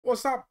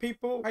What's up,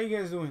 people? How you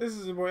guys doing? This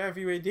is your boy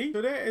FUAD.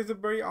 Today is a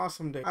very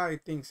awesome day. I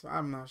think so.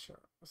 I'm not sure.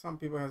 Some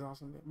people has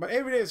awesome day, but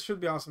every day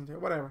should be awesome day.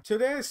 Whatever.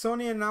 Today,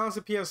 Sony announced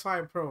the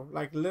PS5 Pro.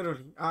 Like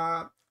literally.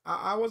 I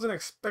wasn't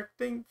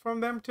expecting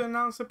from them to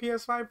announce a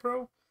PS5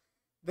 Pro.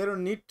 They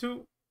don't need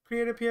to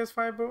create a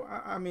PS5 Pro.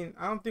 I mean,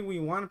 I don't think we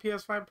want a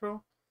PS5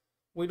 Pro.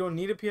 We don't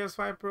need a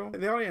PS5 Pro.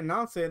 They already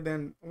announced it,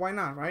 then why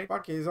not, right?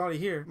 Fuck it, it's already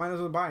here. Might as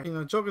well buy it. You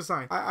know, joke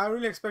aside, I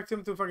really expect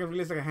him to fucking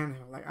release like a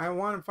handheld. Like, I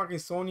want fucking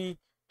Sony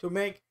to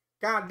make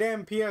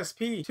goddamn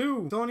PSP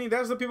 2. Sony,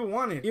 that's what people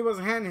wanted. It was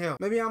a handheld.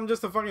 Maybe I'm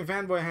just a fucking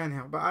fanboy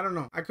handheld, but I don't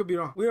know. I could be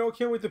wrong. We're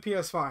okay with the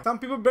PS5. Some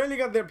people barely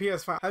got their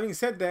PS5. Having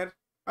said that,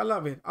 I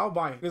love it. I'll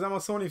buy it because I'm a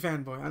Sony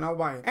fanboy and I'll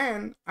buy it.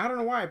 And I don't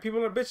know why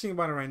people are bitching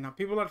about it right now.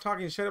 People are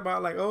talking shit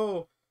about like,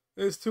 oh,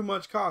 it's too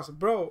much cost.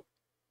 Bro,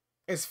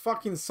 it's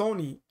fucking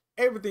Sony.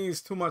 Everything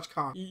is too much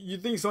cost. You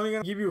think Sony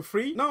gonna give you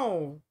free?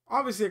 No,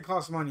 obviously it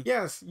costs money.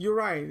 Yes, you're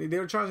right.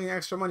 They're charging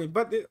extra money,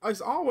 but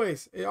it's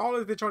always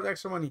they charge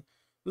extra money.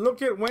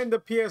 Look at when the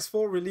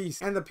PS4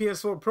 released and the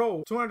PS4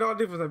 Pro, $200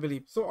 difference, I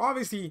believe. So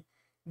obviously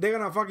they're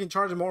gonna fucking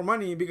charge more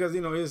money because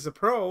you know it's a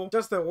Pro.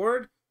 Just the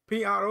word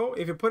Pro.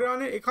 If you put it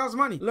on it, it costs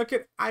money. Look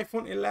at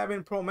iPhone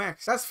 11 Pro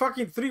Max. That's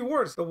fucking 3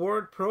 words. The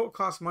word Pro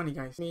costs money,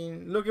 guys. I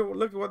mean, look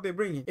at what they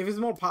bring in. If it's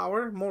more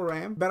power, more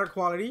RAM, better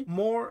quality,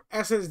 more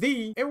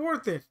SSD, it's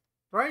worth it.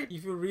 Right?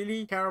 If you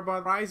really care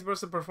about price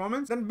versus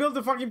performance, then build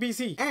the fucking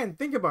PC. And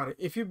think about it.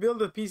 If you build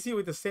a PC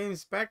with the same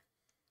spec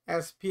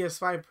as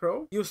PS5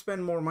 Pro, you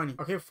spend more money.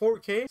 Okay,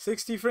 4K,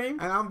 60 frame,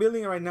 and I'm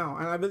building it right now.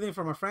 And I'm building it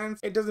for my friends.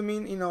 It doesn't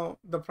mean, you know,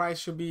 the price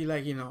should be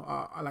like, you know,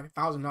 like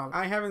 $1,000.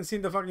 I haven't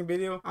seen the fucking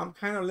video. I'm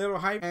kind of a little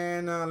hyped.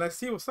 And let's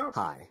see what's up.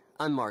 Hi,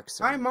 I'm Mark.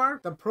 Hi,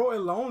 Mark. The Pro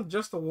alone,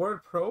 just the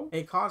word Pro,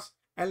 it costs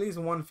at least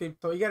 $150.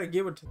 So you gotta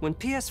give it to When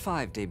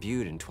PS5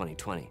 debuted in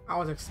 2020, I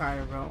was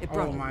excited, bro. It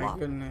brought oh a my lot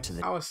goodness. to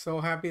the... I was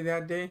so happy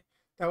that day.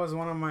 That was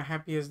one of my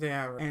happiest day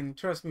ever. And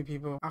trust me,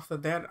 people, after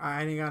that,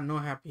 I ain't got no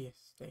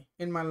happiest day.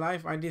 In my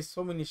life, I did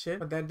so many shit,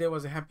 but that day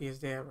was the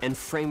happiest day ever. And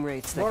frame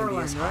rates that can be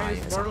as high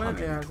as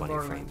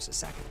 120 frames a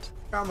second.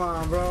 Come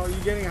on, bro. You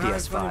getting 120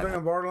 PS5.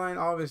 frames Borderline?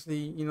 Obviously,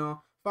 you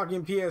know,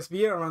 fucking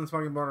PSP runs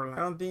fucking Borderline.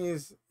 I don't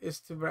think it's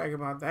to brag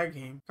about that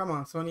game. Come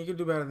on, Sony, you could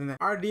do better than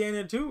that.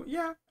 RDNA 2,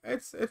 yeah,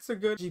 it's a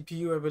good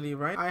GPU, I believe,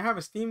 right? I have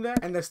a Steam Deck,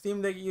 and the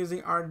Steam Deck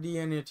using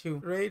RDNA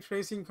 2. Ray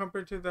tracing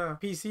compared to the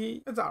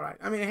PC, it's alright.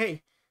 I mean,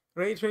 hey,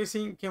 ray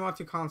tracing came out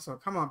to console.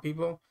 Come on,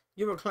 people.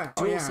 Give a clap.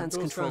 DualSense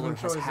controller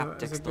has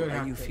haptics that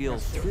let you feel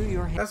through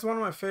your hand. That's one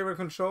of my favorite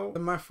control.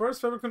 My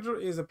first favorite control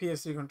is a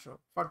PS3 control.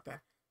 Fuck that.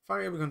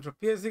 Fuck every control.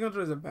 PS3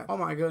 control is the best. Oh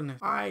my goodness.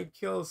 I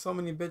killed so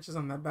many bitches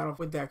on that battle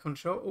with that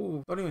control.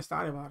 Ooh, don't even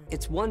start about it.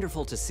 It's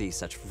wonderful to see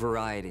such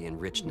variety and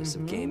richness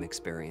of game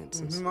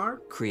experiences.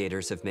 Mark?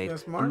 Creators have made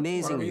Yes, Mark.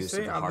 amazing use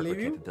of the hardware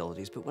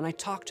capabilities, but when I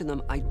talk to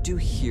them, I do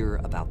hear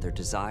about their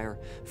desire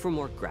for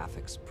more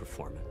graphics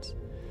performance.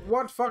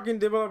 What fucking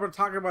developer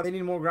talking about they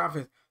need more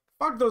graphics?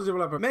 Fuck those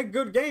developers. Make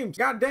good games.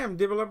 Goddamn,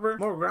 developer.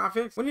 More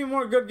graphics. We need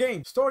more good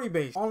games.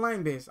 Story-based.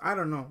 Online-based. I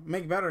don't know.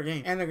 Make better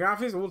games. And the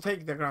graphics, we'll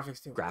take the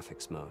graphics too.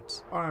 Graphics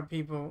modes. Alright,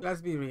 people.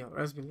 Let's be real.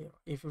 Let's be real.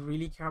 If you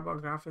really care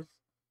about graphics,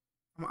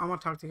 I'm gonna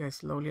talk to you guys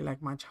slowly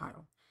like my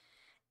child.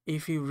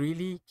 If you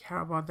really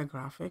care about the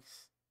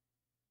graphics,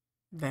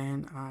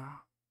 then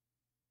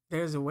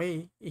there's a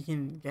way you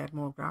can get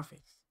more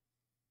graphics.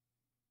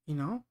 You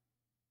know?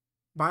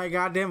 Buy a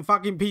goddamn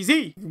fucking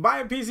PC. Buy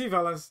a PC,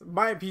 fellas.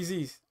 Buy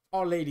PCs.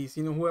 Or ladies,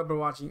 you know, whoever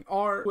watching,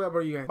 or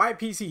whoever you guys. Buy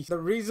PCs. The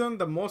reason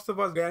the most of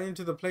us get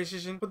into the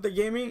PlayStation, put the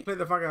gaming, play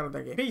the fuck out of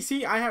that game.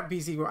 PC, I have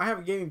PC, bro. I have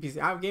a gaming PC.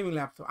 I have a gaming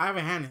laptop. I have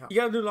a handheld. You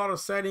gotta do a lot of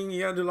setting.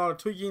 You gotta do a lot of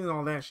tweaking and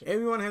all that shit.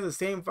 Everyone has the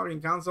same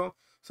fucking console.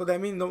 So that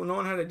means no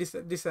one had a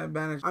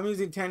disadvantage. I'm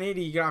using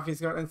 1080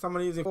 graphics card and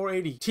somebody using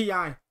 480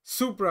 Ti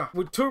Supra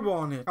with turbo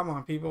on it. Come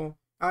on, people.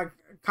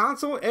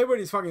 Console,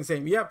 everybody's fucking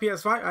same. You have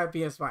PS5, I have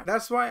PS5.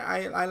 That's why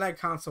I like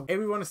console.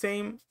 Everyone's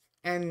same.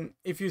 And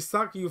if you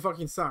suck, you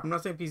fucking suck. I'm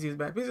not saying PC is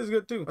bad. PC is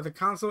good too. But the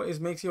console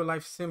makes your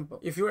life simple.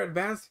 If you're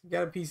advanced,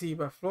 get a PC.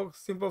 But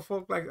simple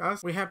folk like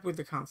us, we're happy with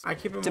the console. I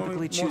keep it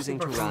typically choosing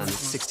to run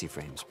 60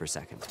 frames per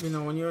second. You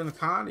know, when you're in the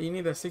car, you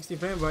need a 60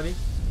 frame, buddy.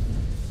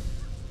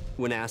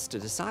 When asked to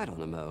decide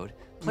on a mode,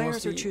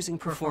 players are choosing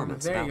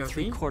performance about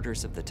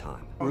 3/4 of the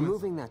time.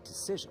 Removing that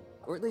decision,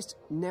 or at least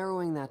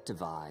narrowing that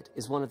divide,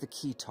 is one of the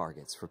key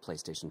targets for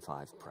PlayStation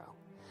 5 Pro.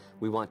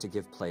 We want to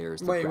give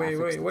players the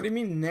Wait. What do you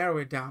mean narrow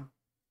it down?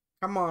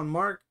 Come on,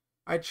 Mark.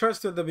 I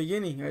trust you at the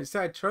beginning. I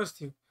said I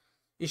trust you.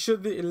 You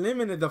should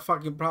eliminate the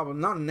fucking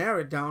problem, not narrow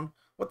it down.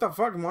 What the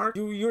fuck, Mark?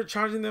 You're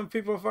charging them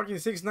people fucking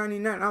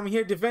 $6.99. I'm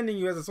here defending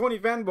you as a Sony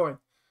fanboy.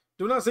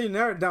 Do not say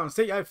narrow it down.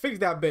 Say I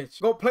fixed that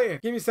bitch. Go play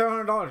it. Give me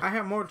 $700. I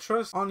have more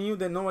trust on you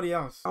than nobody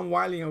else. I'm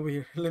wilding over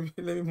here. Let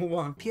me move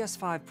on.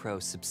 PS5 Pro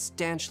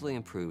substantially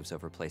improves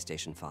over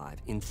PlayStation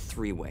 5 in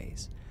 3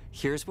 ways.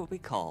 Here's what we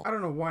call... I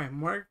don't know why,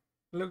 Mark.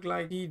 Look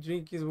like he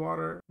drink his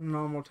water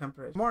normal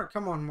temperature. Mark,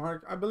 come on,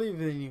 Mark. I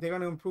believe in you. They're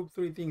gonna improve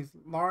 3 things.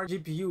 Large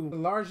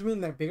GPU. Large mean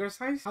like bigger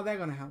size? How that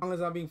gonna help? Unless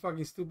I'm being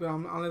fucking stupid.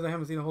 Unless I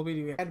haven't seen the whole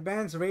video yet.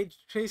 Advanced ray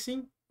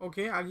tracing.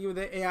 Okay, I'll give you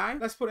the AI.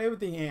 Let's put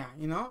everything AI,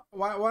 you know?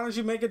 Why don't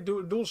you make it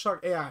dual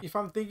shock AI? If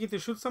I'm thinking to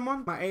shoot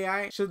someone, my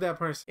AI shoot that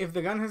person. If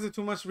the gun has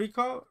too much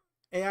recoil,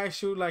 AI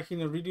should, like, you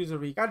know, reduce the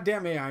recoil.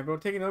 Goddamn AI, bro,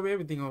 taking over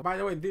everything over. By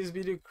the way, this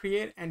video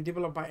created and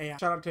developed by AI.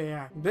 Shout out to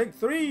AI. Big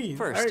 3.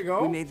 First, there you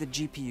go. We made the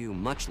GPU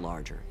much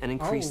larger and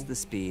increased the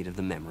speed of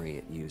the memory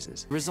it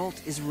uses. The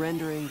result is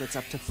rendering that's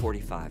up to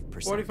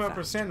 45%.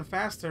 45%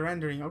 faster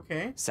rendering,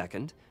 okay.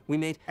 Second, we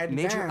made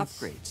major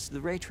upgrades to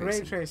the ray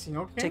tracing. Ray tracing,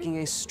 okay. Taking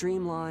a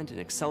streamlined and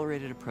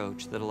accelerated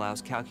approach that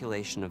allows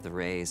calculation of the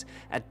rays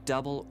at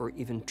double or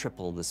even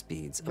triple the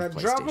speeds of PlayStation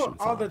 5. Double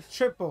or the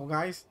triple,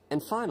 guys.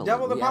 And finally,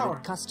 double the we power.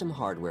 Added custom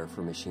hardware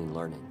for machine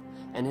learning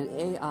and an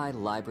AI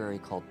library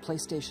called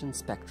PlayStation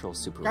Spectral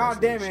Super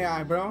Goddamn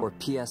AI, bro. Or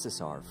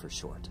PSSR for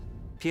short.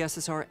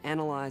 PSSR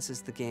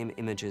analyzes the game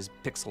images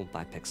pixel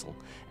by pixel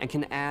and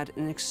can add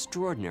an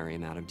extraordinary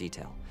amount of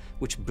detail,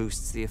 which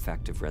boosts the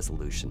effective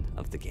resolution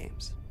of the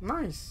games.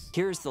 Nice.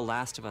 Here's The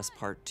Last of Us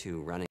Part 2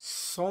 running.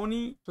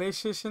 Sony,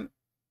 PlayStation,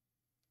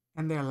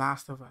 and their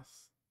Last of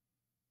Us.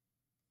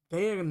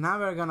 They're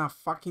never gonna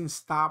fucking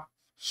stop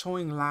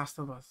showing Last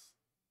of Us.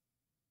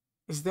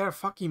 It's their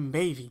fucking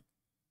baby.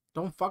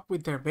 Don't fuck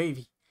with their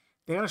baby.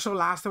 They're gonna show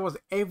Last of Us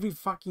every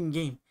fucking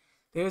game.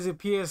 There's a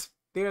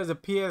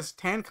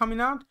PS10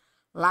 coming out,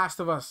 Last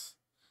of Us.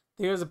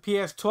 There's a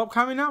PS12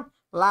 coming out,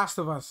 Last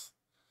of Us.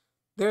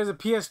 There's a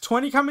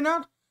PS20 coming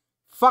out,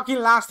 fucking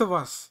Last of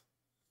Us.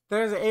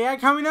 There's an AI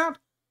coming out,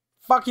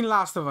 fucking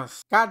Last of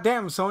Us.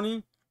 Goddamn,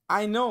 Sony.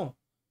 I know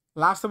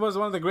Last of Us is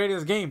one of the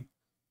greatest games,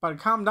 but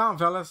calm down,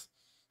 fellas.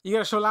 You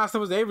gotta show Last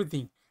of Us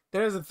everything.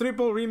 There's a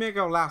triple remake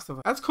of Last of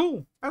Us. That's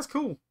cool. That's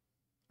cool.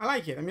 I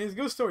like it. I mean, it's a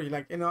good story.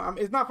 Like, you know,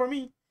 it's not for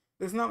me.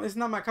 It's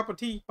not my cup of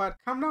tea, but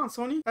calm down,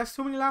 Sony. That's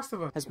too many Last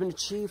of Us. Has been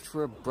achieved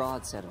for a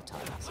broad set of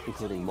titles,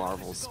 including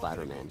Marvel's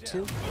Spider-Man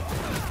 2.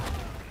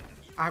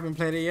 I haven't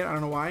played it yet. I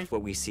don't know why.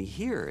 What we see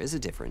here is a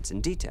difference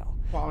in detail.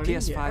 Quality,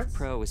 PS5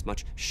 Pro is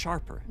much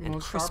sharper and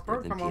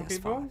crisper than PS5.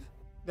 People.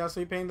 That's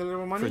why you're paying the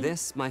little money? For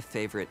this, my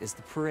favorite is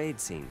the parade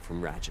scene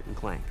from Ratchet &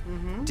 Clank.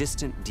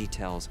 Distant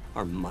details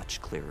are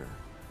much clearer.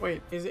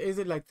 Wait, is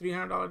it like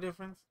 $300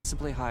 difference?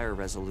 Simply higher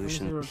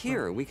resolution.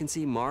 Here, we can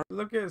see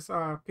Look at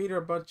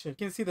Peter Buttigieg. You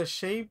can see the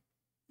shape.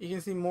 You can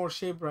see more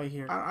shape right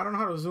here. I don't know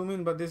how to zoom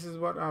in, but this is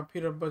what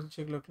Peter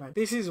Buttigieg look like.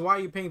 This is why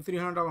you're paying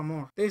 $300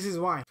 more. This is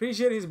why.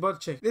 Appreciate his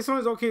butt cheek. This one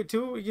is okay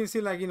too. You can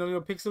see, like, you know, a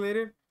little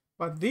pixelated.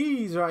 But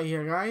these right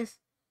here, guys,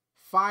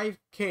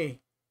 5K.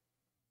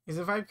 Is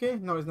it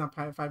 5K? No, it's not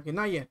 5K.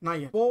 Not yet. Not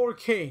yet.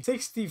 4K.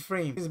 60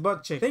 frames. His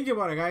butt cheek. Think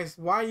about it, guys.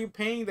 Why are you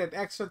paying that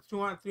extra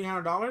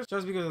 $300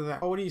 just because of that?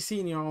 Oh, what do you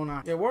see in your own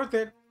eye? They're worth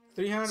it.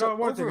 $300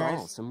 worth it,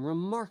 guys. Some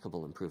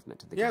remarkable improvement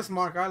to the game. Yes,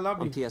 Mark, I love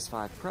you. On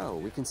PS5 Pro,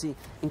 we can see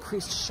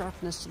increased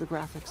sharpness to the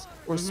graphics,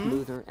 or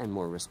smoother and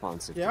more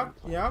responsive gameplay.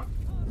 Yep.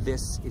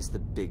 This is the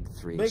big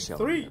 3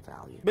 showing their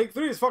value. Big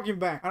 3 is fucking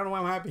back. I don't know why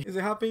I'm happy. Is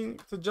it helping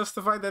to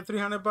justify that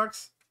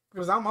 $300?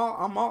 Because I'm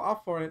all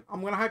up for it.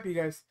 I'm gonna hype you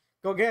guys.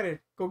 Go get it.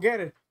 Go get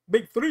it.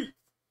 Big 3.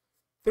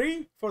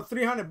 3 for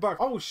 $300.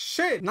 Oh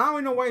shit! Now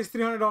we know why it's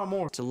 $300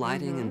 more. To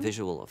lighting and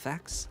visual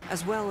effects,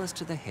 as well as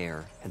to the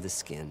hair and the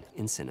skin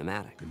in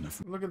cinematic.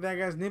 Look at that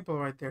guy's nipple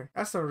right there.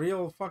 That's a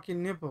real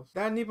fucking nipple.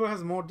 That nipple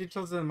has more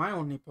details than my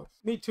own nipples.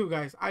 Me too,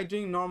 guys. I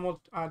drink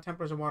normal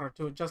temperature water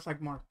too, just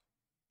like Mark.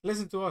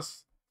 Listen to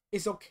us.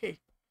 It's okay.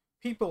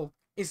 People,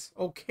 it's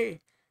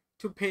okay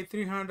to pay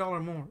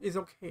 $300 more. It's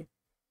okay.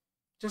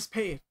 Just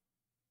pay it.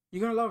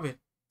 You're gonna love it.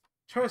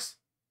 Trust.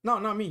 No,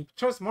 not me.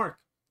 Trust Mark.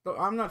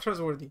 I'm not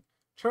trustworthy.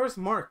 Trust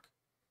Mark.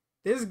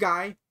 This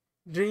guy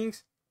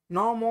drinks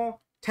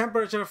normal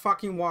temperature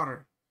fucking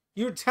water.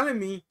 You're telling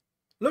me,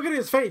 look at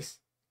his face.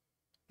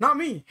 Not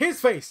me, his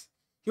face.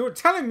 You're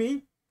telling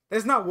me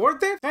that's not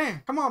worth it?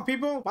 Damn, come on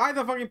people. Buy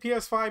the fucking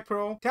PS5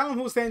 Pro. Tell them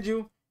who sent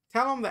you.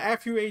 Tell them the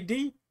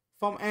FUAD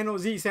from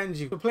NOZ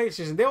sends you to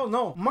PlayStation. They'll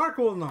know. Mark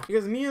will know.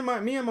 Because me and my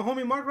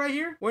homie Mark right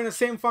here, we're in the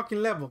same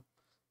fucking level.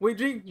 We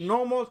drink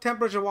normal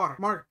temperature water.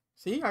 Mark.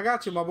 See, I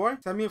got you, my boy.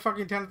 Send me a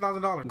fucking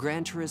 $10,000.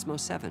 Gran Turismo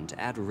 7 to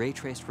add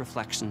ray-traced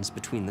reflections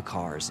between the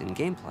cars in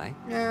gameplay.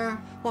 Yeah.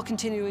 While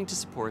continuing to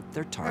support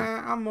their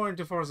target. I'm more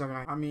into Forza,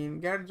 guy. I mean,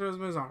 Gran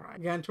Turismo is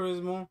alright. Gran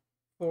Turismo,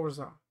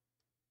 Forza.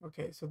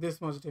 Okay, so this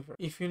much different.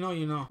 If you know,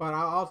 you know. But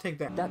I'll take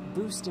that. That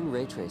boost in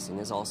ray tracing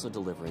is also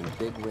delivering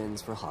big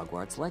wins for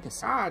Hogwarts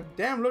Legacy. God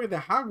damn, look at the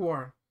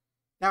Hogwarts.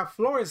 That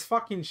floor is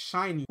fucking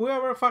shiny.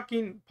 Whoever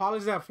fucking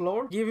polished that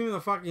floor, give him the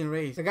fucking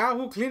raise. The guy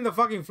who cleaned the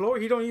fucking floor,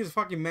 he don't use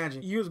fucking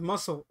magic. He used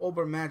muscle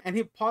over magic. And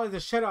he polished the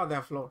shit out of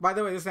that floor. By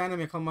the way, this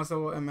anime called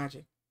Muscle and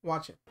Magic.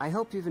 Watch it. I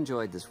hope you've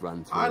enjoyed this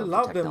run through. I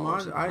loved it,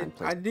 man.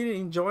 I didn't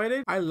enjoy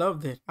it. I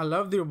loved it. I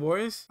loved your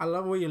voice. I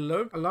love the way you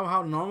look. I love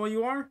how normal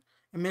you are.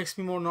 It makes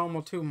me more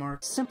normal too,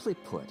 Mark. Simply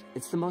put,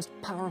 it's the most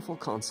powerful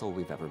console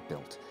we've ever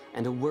built,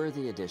 and a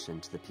worthy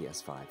addition to the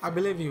PS5. I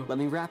believe you. Let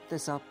me wrap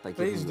this up by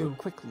giving you a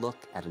quick look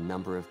at a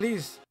number of...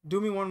 Please, do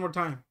me one more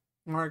time,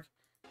 Mark.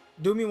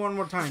 Do me one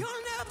more time.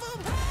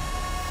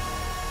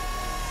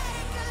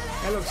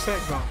 That looks sick,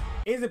 bro.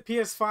 Is the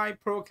PS5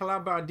 Pro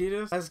collab by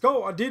Adidas? Let's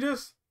go,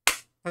 Adidas.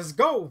 Let's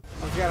go.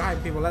 Let's get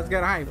hype, people. Let's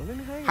get hype.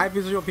 Hype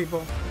is real,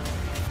 people.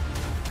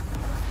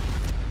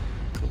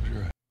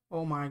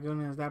 Oh my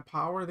goodness, that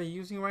power they're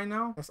using right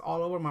now, that's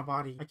all over my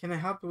body. I cannot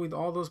help it with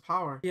all those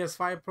power.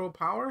 PS5 Pro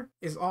power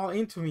is all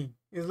into me.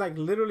 It's like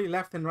literally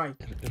left and right.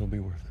 It'll be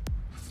worth it.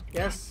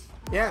 Yes,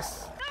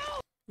 yes,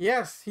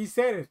 yes, he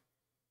said it.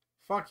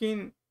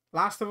 Fucking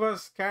Last of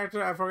Us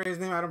character, I forget his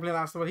name, I don't play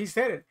Last of Us. He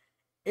said it.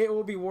 It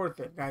will be worth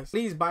it, guys.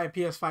 Please buy a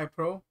PS5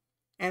 Pro.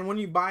 And when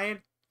you buy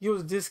it,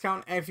 use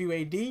discount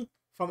FUAD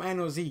from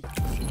NOZ. Ooh,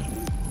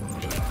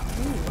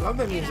 I love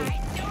the music.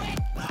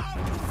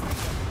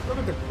 Look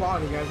at the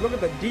quality, guys. Look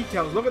at the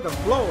details. Look at the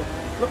flow.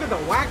 Look at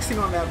the waxing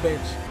on that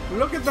bitch.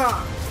 Look at the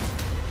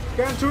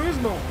Gran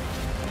Turismo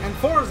and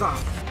Forza.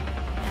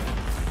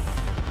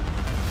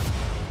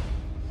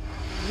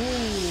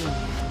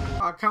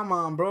 Ooh. Oh, come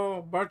on,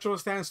 bro. Virtual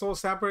stand sold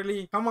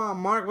separately. Come on,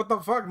 Mark. What the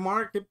fuck,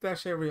 Mark? Keep that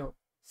shit real.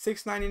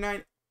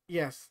 $6.99.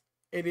 Yes,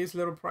 it is a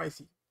little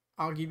pricey.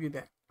 I'll give you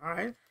that. All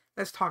right?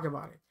 Let's talk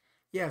about it.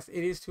 Yes,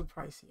 it is too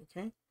pricey,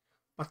 okay?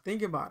 But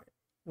think about it.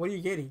 What are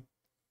you getting?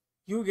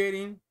 You're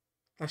getting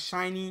the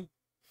shiny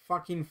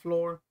fucking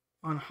floor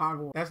on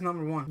Hogwarts. That's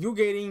number one. You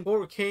getting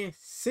 4K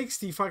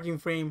 60 fucking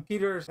frame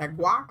heaters like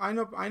guac.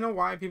 I know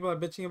why people are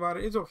bitching about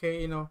it. It's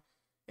okay, you know.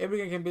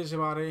 Everyone can bitch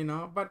about it, you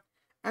know. But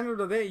end of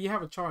the day, you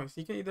have a choice.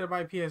 You can either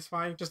buy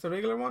PS5, just the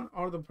regular one,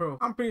 or the Pro.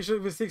 I'm pretty sure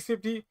if it's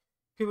 $650,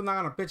 people not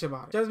gonna bitch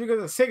about it. Just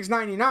because it's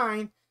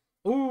 $699,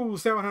 ooh,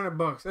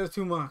 $700. That's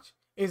too much.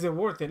 Is it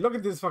worth it? Look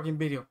at this fucking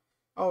video.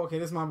 Oh, okay,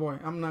 this is my boy.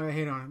 I'm not gonna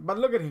hate on him. But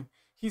look at him.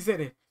 He said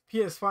it.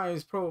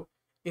 PS5 Pro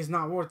is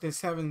not worth it,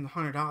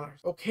 $700.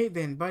 Okay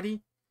then,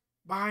 buddy,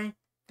 buy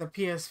the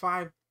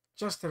PS5,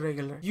 just the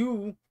regular.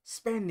 You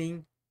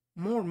spending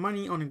more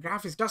money on a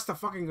graphics, just a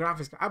fucking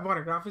graphics card. I bought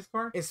a graphics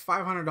card, it's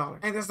 $500,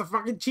 and that's the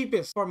fucking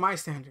cheapest for my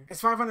standard.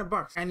 It's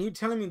 $500, and you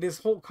telling me this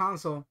whole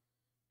console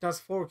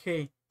does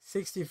 4K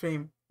 60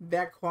 frame,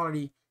 that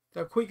quality,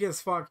 the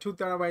quickest fuck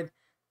 2TB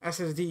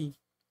SSD,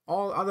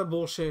 all other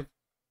bullshit.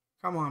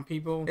 Come on,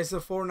 people. It's a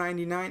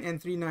 $499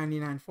 and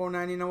 $399.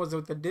 $499 was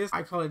with the disc.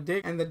 I call it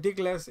disc. And the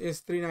discless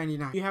is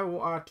 $399. You have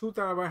a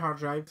 2TB hard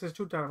drive. This is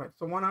 2TB.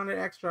 So 100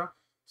 extra.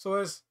 So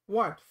it's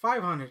what?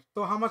 $500.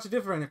 So how much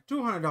different?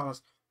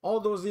 $200.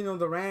 All those, you know,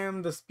 the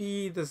RAM, the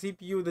speed, the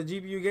CPU, the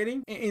GPU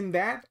getting. In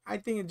that, I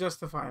think it's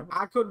justifiable.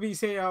 I could be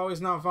saying, oh,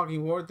 it's not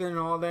fucking worth it and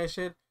all that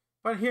shit.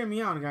 But hear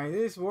me out, guys.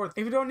 It's worth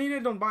it. If you don't need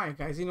it, don't buy it,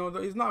 guys. You know,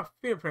 it's not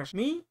peer pressure.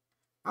 Me,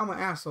 I'm an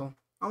asshole.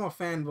 I'm a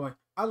fanboy.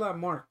 I love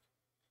Mark.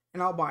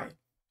 And I'll buy it.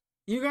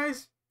 You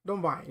guys,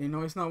 don't buy it. You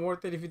know, it's not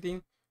worth it. If you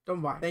think, don't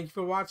buy it. Thank you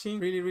for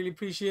watching. Really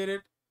appreciate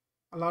it.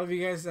 A lot of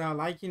you guys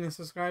liking and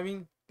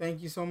subscribing.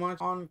 Thank you so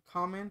much. On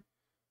comment,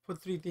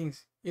 put 3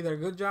 things. Either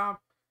good job,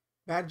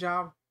 bad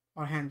job,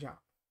 or hand job.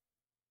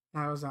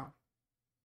 NightOwlz out.